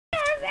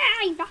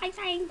Hi! Hi!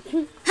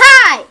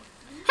 Hi!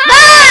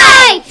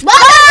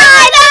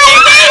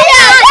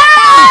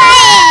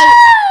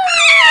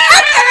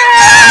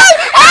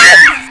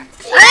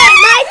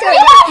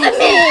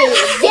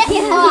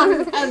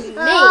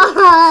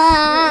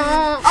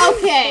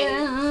 Okay.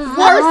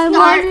 Worst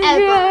start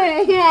ever.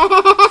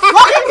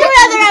 Welcome to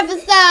another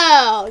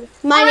episode.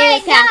 My name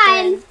is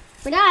Catherine.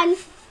 We're done.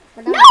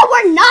 No,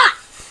 we're not.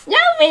 No,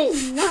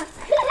 we're not.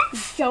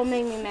 Don't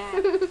make me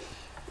mad.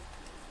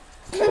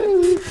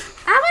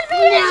 I'm gonna be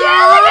in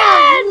jail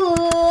again.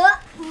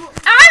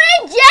 I'm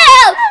in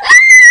jail.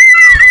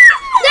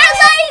 They're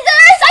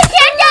lasers. I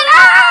can't get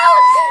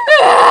out.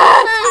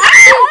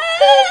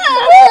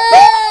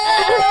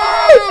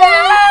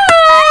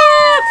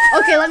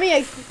 Okay, let me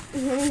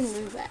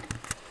move that.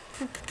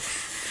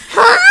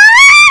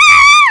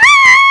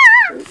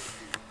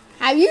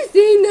 Have you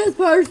seen this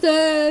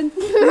person?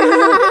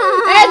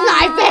 It's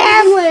my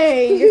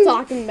family you're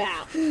talking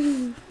about.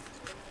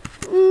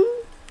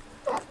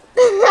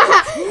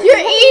 You're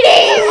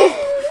eating!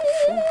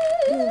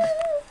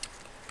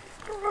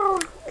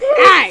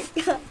 Hey!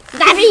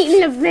 Stop eating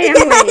the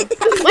family!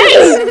 Wait!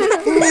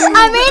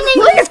 I'm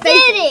eating the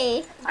city.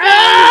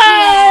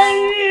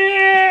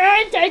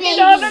 Take it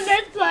over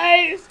this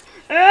place!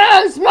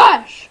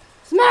 Smash!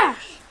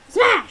 Smash!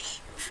 Smash!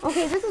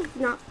 Okay, this is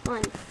not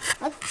fun.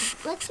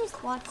 Let's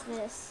just watch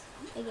this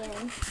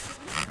again.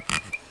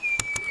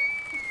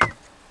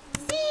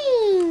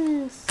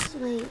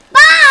 Sweet.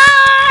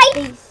 Bye!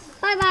 Peace.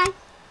 Bye bye.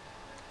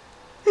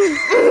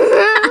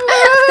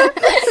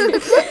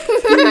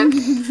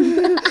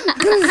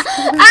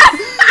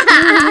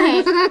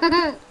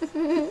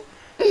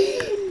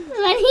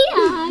 Funny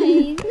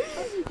eyes.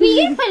 We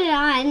can put it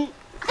on.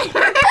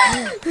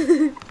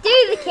 Do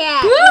the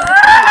cat.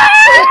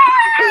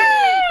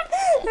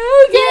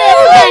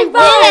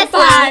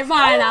 Okay,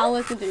 fine, I'll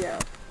listen to you.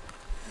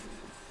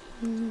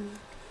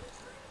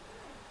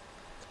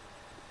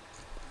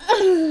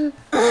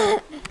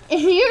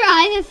 Your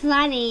eyes are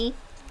funny.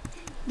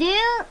 Do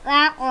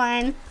that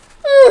one.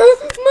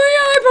 My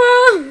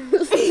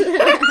eyebrows!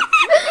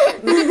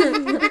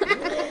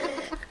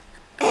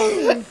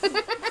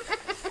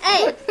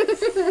 Hey.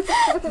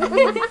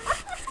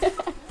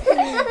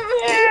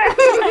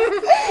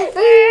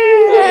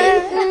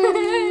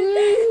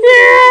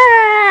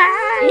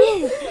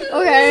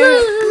 Okay,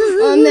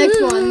 next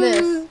one,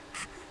 this.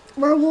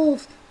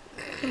 Werewolves.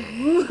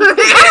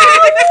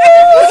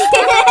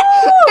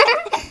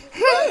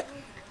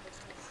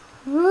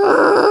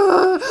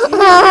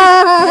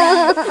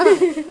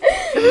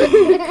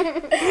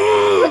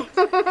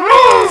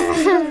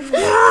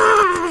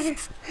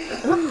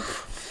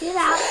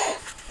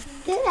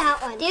 Do that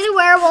one. Do the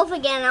werewolf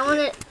again. I want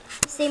to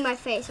see my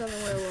face on the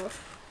werewolf.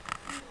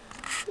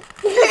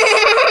 I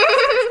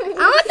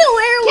want the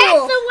werewolf.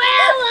 Catch the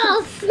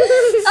werewolf.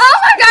 Oh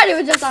my god, it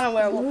was just on a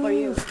werewolf for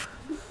you.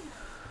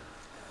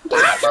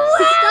 Catch the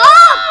werewolf.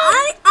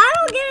 I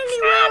don't get any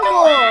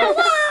werewolf.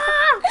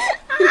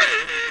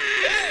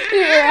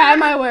 Here, I have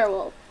my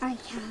werewolf. I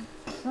can't.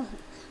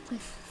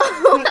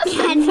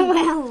 Catch the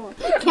werewolf.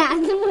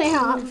 Catch the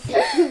werewolf.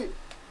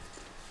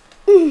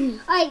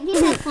 Alright, do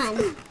that fun.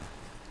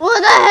 What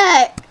the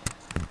heck?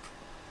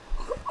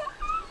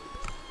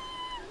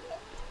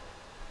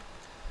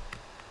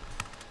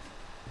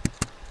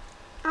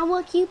 I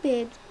want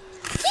Cupid.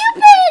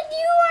 Cupid,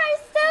 you are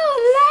so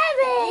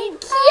loving.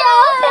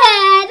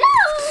 Cupid.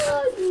 Oh.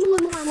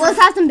 Let's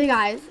have some big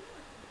eyes.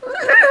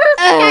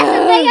 Got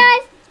some big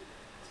eyes.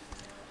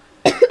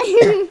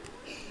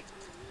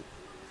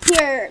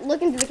 Here,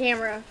 look into the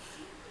camera.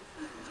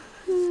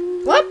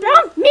 What's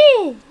wrong with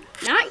me?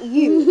 Not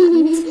you.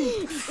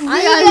 I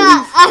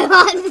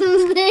want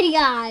some big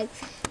eyes.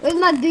 Where's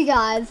my big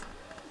eyes?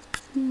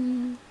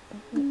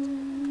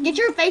 Get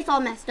your face all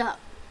messed up.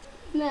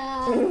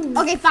 No.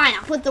 Okay, fine.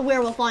 I'll put the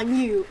werewolf on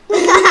you.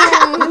 Guys,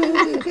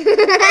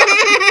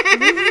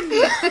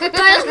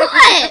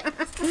 what?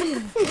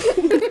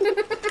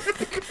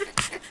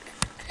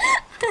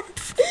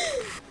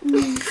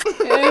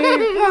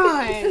 Okay,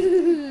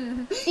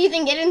 fine.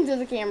 Ethan, get into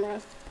the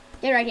camera.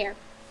 Get right here.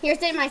 Here,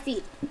 sit in my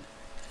seat.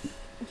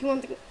 You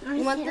want the?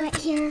 You want the? Right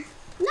here.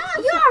 No,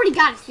 you already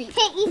got a seat.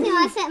 Hey, Ethan,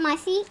 want to sit in my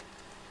seat?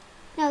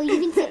 No, you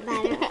can sit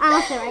better.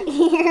 I'll sit right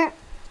here.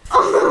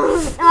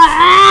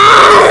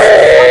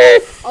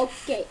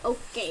 Okay,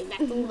 that's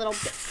a little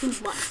bit too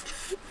much.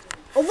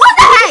 What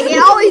the heck? It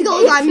always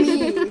goes on me.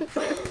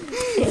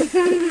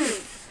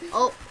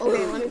 Oh,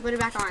 okay, let me put it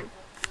back on.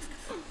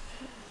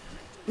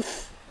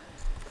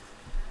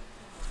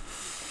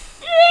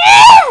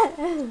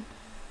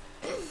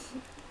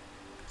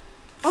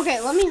 Okay,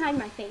 let me hide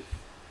my face.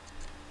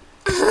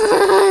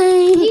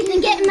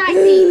 Ethan, get in my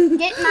seat.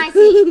 Get in my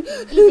seat.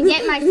 Ethan,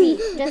 get in my seat.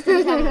 Just to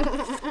become one.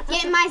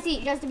 Get in my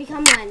seat just to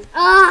become one.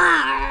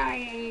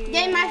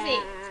 Get in my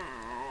seat.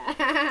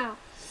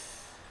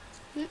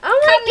 Oh,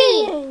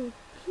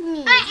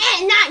 me.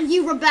 Not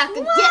you, Rebecca.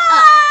 Get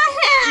up.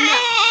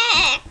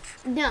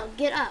 No,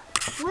 get up.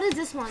 What is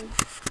this one?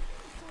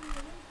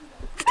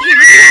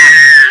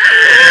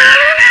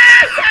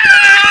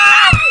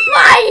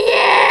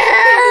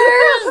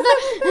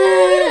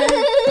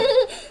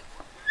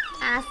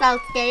 so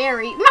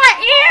scary.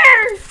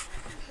 My ears!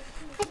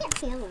 I can't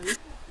feel them.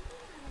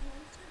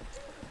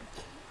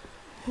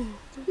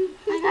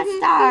 I got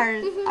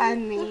stars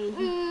on me.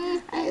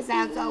 It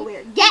sounds so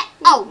weird. Get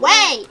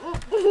away!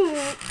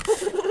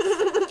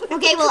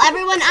 Okay, well,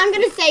 everyone, I'm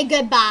going to say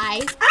goodbye.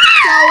 So,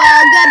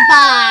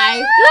 goodbye.